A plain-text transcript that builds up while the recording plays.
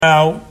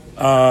Now,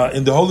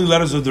 in the Holy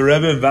Letters of the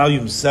Rebbe, in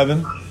Volume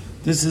 7,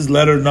 this is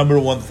letter number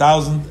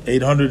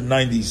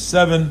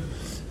 1897,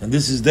 and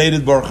this is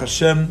dated Baruch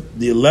Hashem,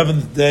 the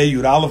 11th day,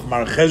 Yud Aleph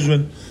Mar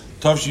Cheshvan,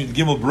 Tavshin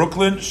Gimel,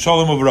 Brooklyn,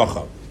 Shalom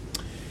Uvracha.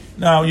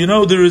 Now, you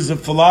know there is a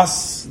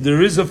philosophy.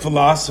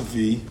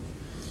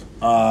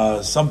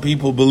 Some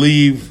people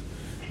believe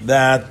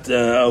that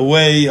a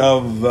way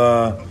of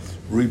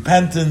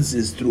repentance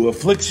is through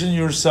affliction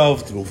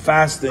yourself, through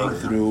fasting,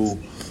 through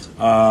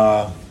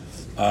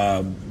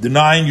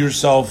denying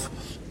yourself,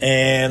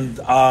 and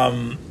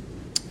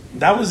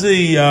that was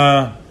it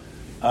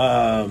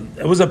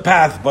was a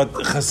path. But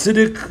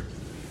Chasidic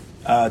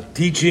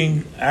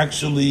teaching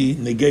actually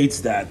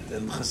negates that,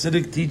 and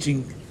Chasidic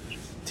teaching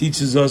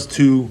teaches us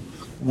to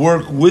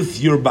work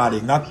with your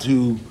body, not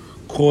to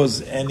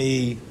cause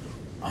any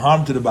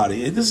harm to the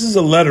body. This is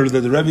a letter that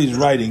the Rebbe is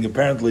writing.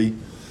 Apparently,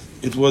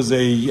 it was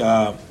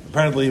a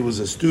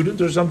student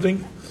or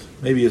something,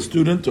 maybe a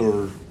student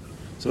or.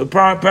 So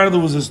apparently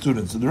it was a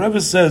student. So the Rebbe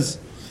says,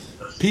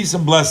 peace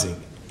and blessing.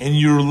 In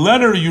your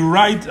letter, you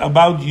write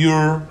about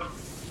the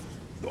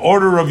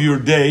order of your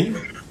day,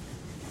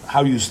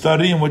 how you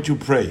study and what you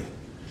pray.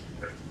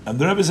 And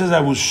the Rebbe says, I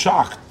was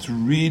shocked to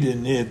read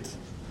in it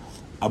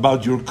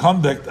about your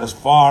conduct as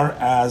far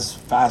as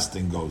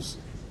fasting goes.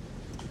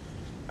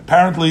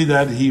 Apparently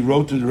that he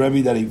wrote to the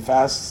Rebbe that he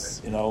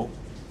fasts,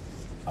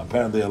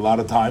 apparently a lot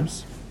of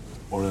times.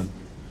 And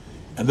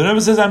the Rebbe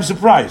says, I'm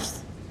surprised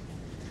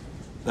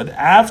that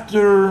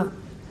after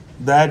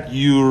that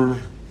your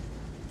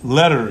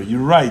letter, you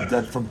write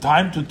that from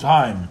time to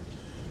time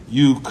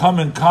you come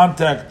in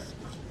contact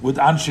with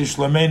Anshe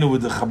Shlamenu,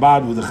 with the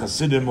Chabad, with the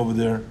Chasidim over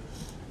there,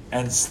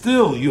 and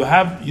still you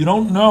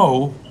don't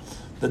know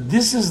that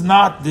this is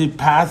not the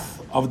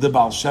path of the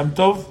Baal Shem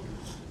Tov,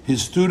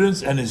 his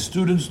students and his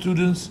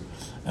students,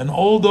 and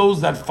all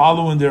those that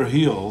follow in their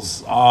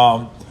heels,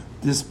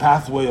 this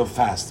pathway of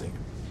fasting.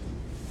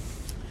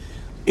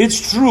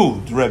 It's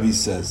true, the Rebbe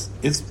says.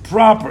 It's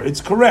proper,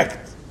 it's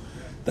correct.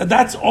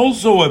 That's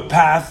also a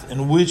path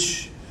in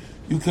which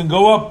you can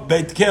go up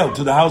Beit Kel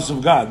to the house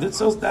of God.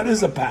 That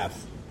is a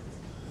path.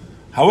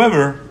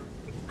 However,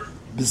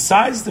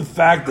 besides the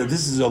fact that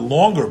this is a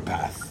longer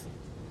path,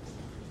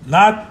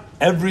 not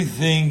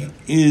everything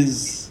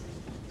is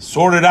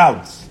sorted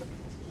out,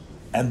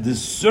 and the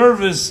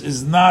service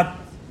is not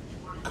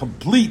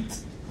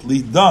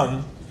completely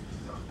done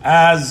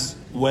as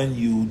when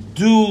you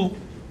do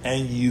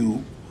and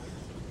you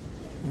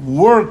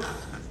work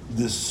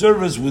the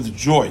service with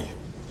joy.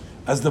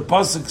 As the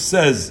Pasuk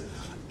says,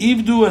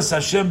 Ivdu es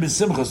Hashem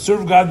b'simcha,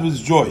 serve God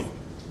with joy.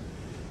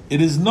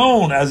 It's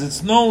known,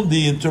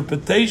 the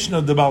interpretation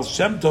of the Baal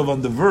Shem Tov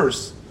on the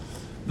verse.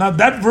 Now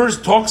that verse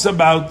talks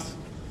about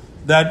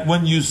that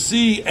when you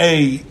see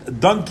a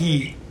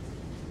donkey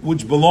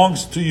which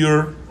belongs to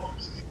your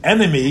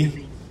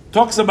enemy,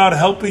 talks about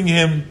helping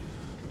him,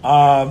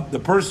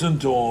 the person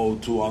to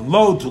load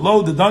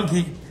the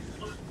donkey.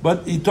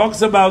 But he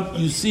talks about,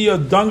 you see a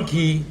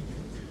donkey,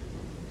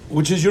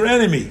 which is your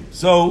enemy.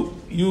 So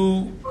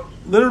you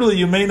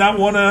may not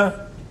want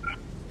to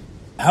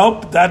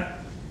help that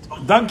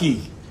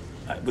donkey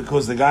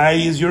because the guy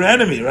is your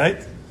enemy,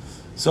 right?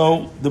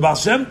 So the Baal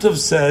Shem Tov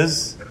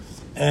says,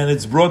 and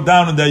it's brought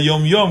down in the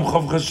Yom Yom,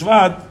 Chav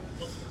Cheshvat,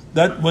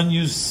 that when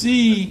you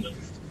see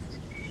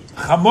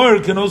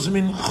Chamor can also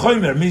mean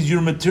Chomer, means you're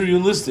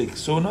materialistic.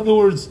 So in other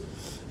words,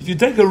 if you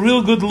take a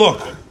real good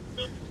look,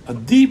 a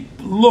deep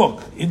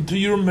look into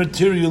your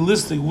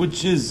materialism,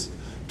 which is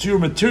your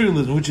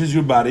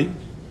body,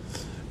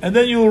 and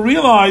then you'll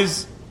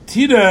realize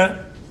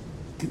Tira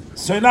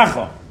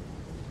Soinacha,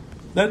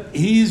 that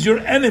he is your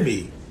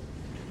enemy.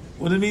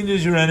 What do you mean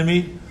is your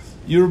enemy?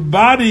 Your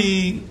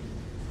body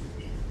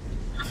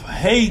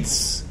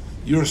hates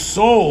your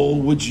soul,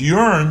 which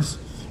yearns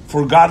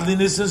for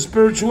godliness and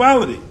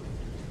spirituality.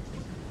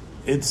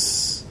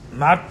 It's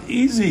not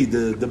easy.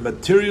 The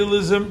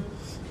materialism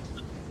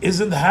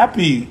isn't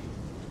happy,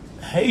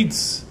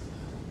 hates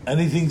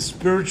anything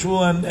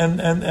spiritual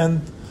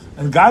and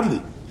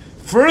godly.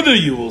 Further,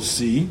 you will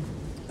see,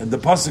 and the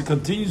pasuk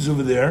continues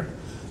over there,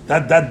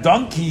 that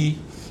donkey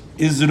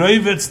is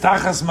roivetz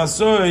tachas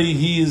masoi.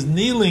 He is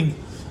kneeling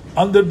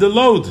under the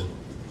load.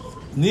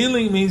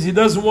 Kneeling means he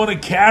doesn't want to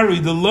carry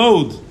the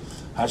load.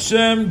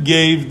 Hashem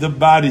gave the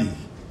body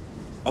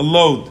a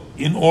load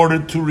in order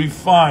to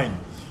refine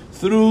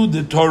through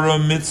the Torah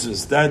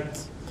mitzvahs that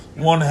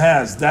one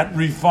has. That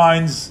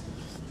refines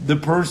the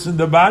person,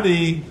 the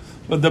body,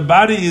 but the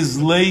body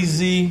is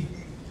lazy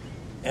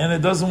and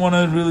it doesn't want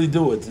to really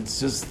do it. It's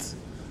just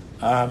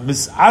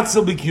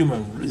mis'atzel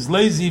b'kumen, is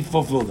lazy,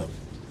 fulfill them.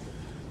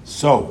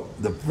 So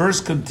the verse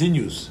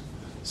continues.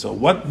 So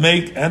what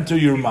make enter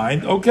your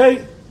mind?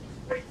 Okay,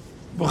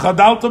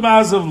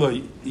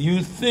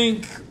 you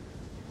think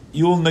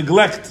you'll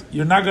neglect,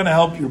 you're not going to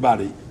help your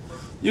body.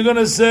 You're going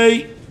to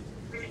say,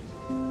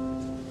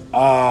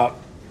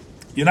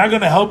 you're not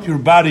going to help your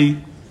body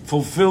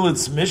fulfill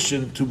its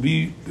mission to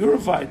be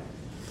purified.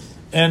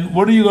 And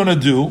what are you going to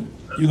do?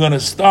 You're going to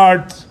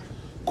start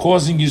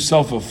causing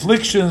yourself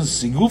afflictions,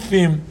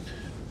 sigufim,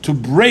 to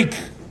break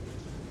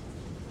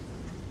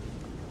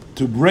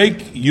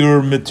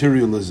your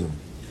materialism.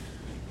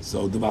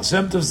 So the Baal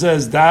Shem Tov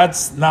says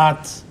that's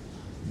not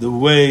the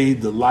way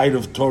the light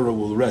of Torah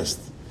will rest.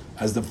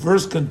 As the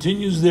verse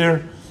continues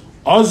there,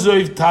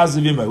 Ozoiv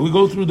Tazivimai. We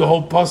go through the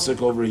whole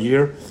pasuk over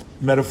here,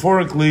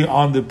 metaphorically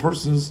on the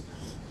person's,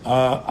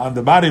 on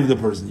the body of the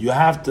person. You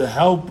have to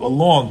help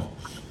along,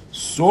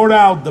 sort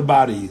out the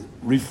body,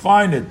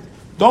 refine it.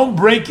 Don't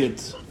break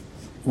it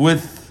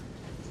with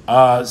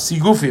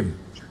sigufim,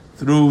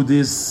 through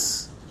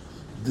these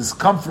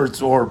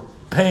discomforts or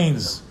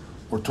pains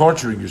or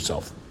torturing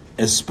yourself.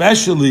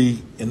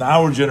 Especially in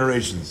our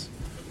generations,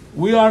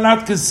 we are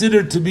not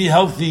considered to be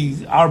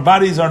healthy. Our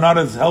bodies are not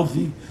as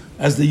healthy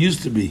as they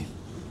used to be.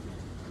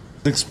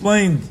 It's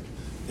explained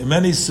in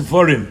many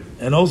Sephorim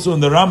and also in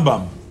the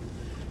Rambam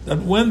that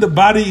when the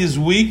body is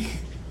weak,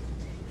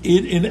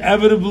 it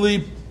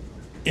inevitably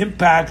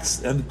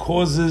impacts and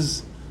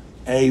causes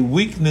a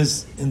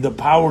weakness in the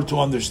power to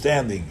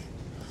understanding.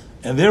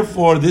 And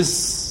therefore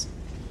this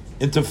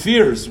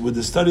interferes with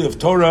the study of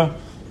Torah,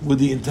 with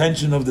the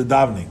intention of the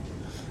davening.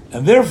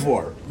 And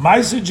therefore,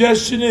 my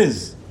suggestion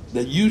is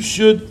that you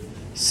should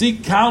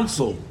seek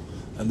counsel.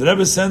 And the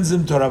Rebbe sends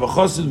him to Rav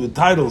Chosid with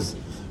titles,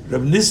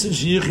 Reb Nissen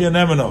Sheyichya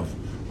Nemanov,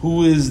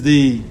 who is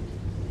the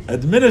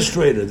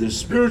administrator, the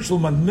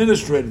spiritual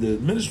administrator, the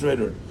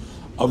administrator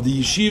of the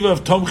yeshiva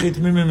of Tomchei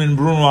Tmimim in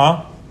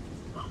Brunois,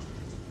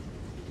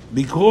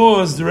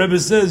 because the Rebbe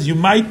says you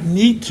might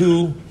need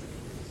to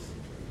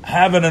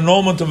have an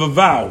annulment of a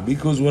vow,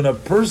 because when a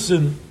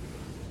person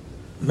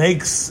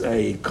makes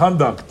a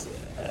conduct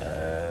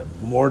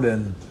more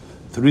than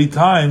 3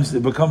 times,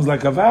 it becomes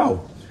like a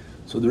vow.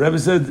 So the Rebbe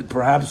said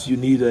perhaps you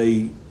need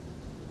a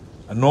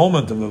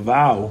annulment of a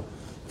vow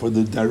for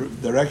the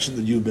direction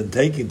that you've been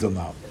taking till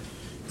now.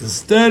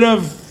 Instead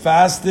of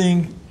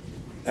fasting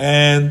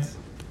and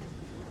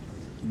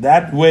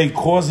that way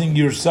causing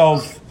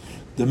yourself,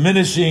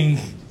 diminishing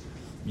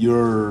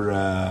your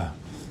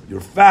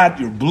fat,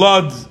 your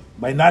blood,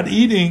 by not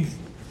eating,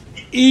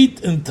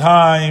 eat in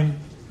time,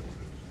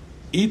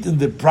 eat in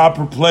the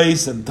proper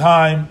place and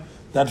time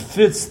that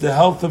fits the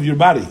health of your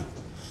body.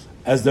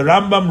 As the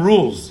Rambam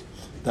rules,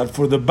 that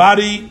for the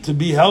body to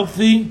be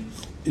healthy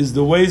is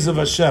the ways of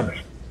Hashem.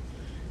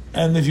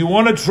 And if you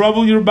want to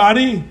trouble your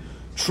body,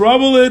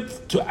 trouble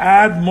it to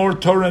add more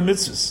Torah and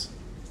mitzvahs.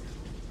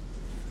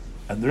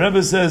 And the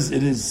Rebbe says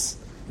it is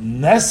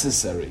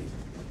necessary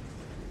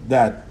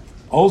that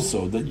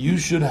also that you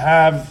should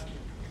have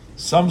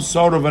some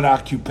sort of an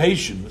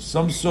occupation,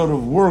 some sort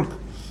of work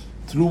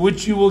through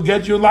which you will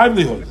get your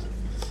livelihood.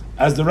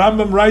 As the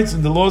Rambam writes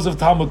in the Laws of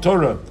Talmud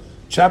Torah,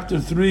 chapter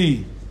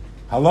 3,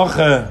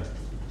 halacha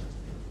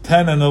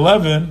 10 and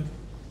 11,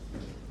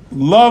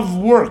 love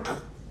work.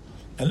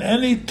 And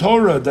any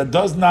Torah that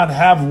does not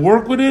have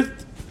work with it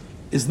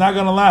is not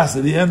going to last.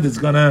 At the end, it's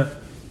going to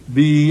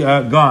be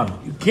gone.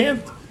 You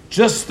can't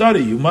just study.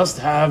 You must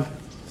have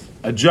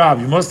a job.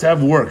 You must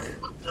have work.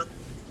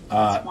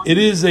 It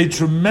is a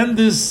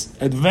tremendous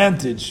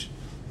advantage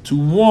to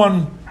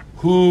one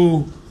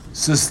who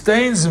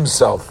sustains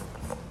himself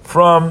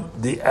from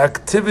the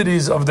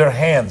activities of their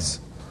hands.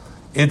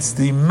 It's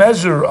the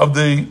measure of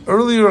the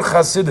earlier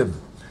Chasidim.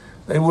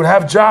 They would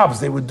have jobs,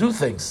 they would do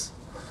things.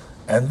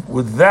 And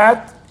with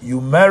that, you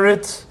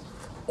merit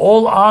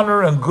all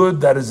honor and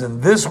good that is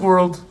in this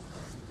world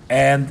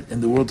and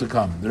in the world to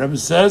come. The Rebbe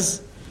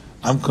says,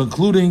 I'm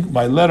concluding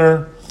my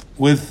letter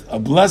with a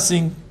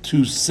blessing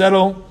to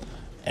settle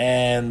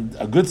and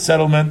a good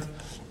settlement.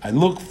 I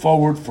look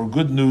forward for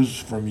good news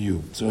from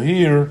you. So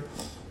here,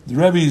 the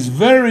Rebbe is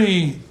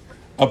very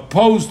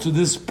opposed to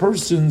this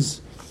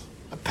person's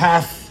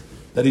path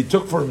that he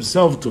took for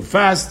himself to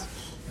fast.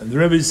 And the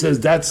Rebbe says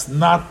that's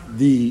not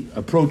the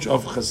approach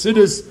of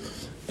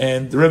Chassidus.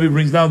 And the Rebbe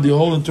brings down the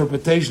whole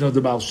interpretation of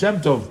the Baal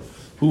Shem Tov,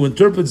 who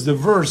interprets the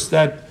verse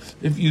that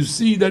if you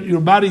see that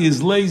your body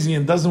is lazy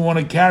and doesn't want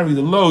to carry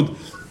the load,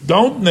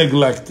 don't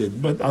neglect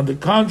it, but on the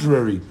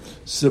contrary,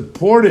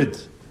 support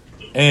it,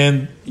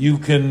 and you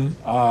can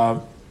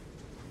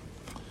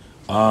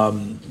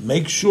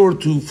make sure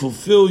to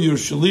fulfill your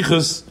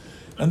shalichus.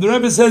 And the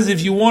Rebbe says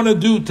if you want to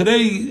do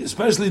today,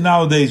 especially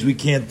nowadays, we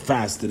can't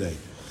fast today.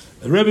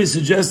 The Rebbe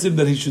suggested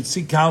that he should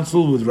seek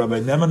counsel with Rabbi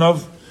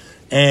Nemanov,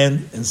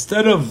 and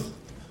instead of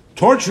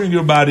torturing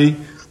your body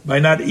by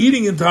not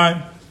eating in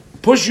time,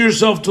 push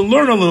yourself to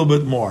learn a little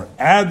bit more.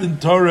 Add in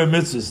Torah and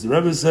mitzvahs. The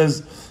Rebbe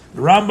says,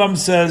 the Rambam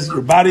says,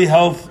 your body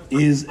health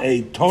is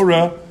a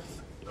Torah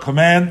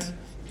command.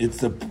 It's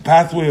the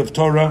pathway of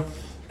Torah.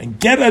 And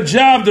get a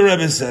job, the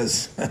Rebbe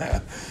says.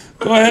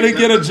 Go ahead and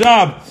get a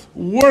job.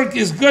 Work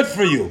is good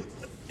for you.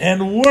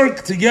 And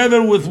work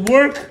together with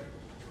work,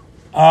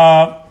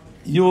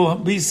 you'll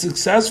be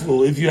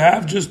successful. If you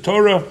have just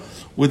Torah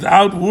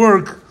without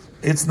work,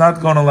 it's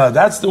not going to last.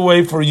 That's the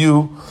way for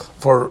you,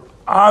 for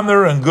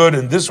honor and good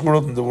in this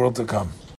world and the world to come.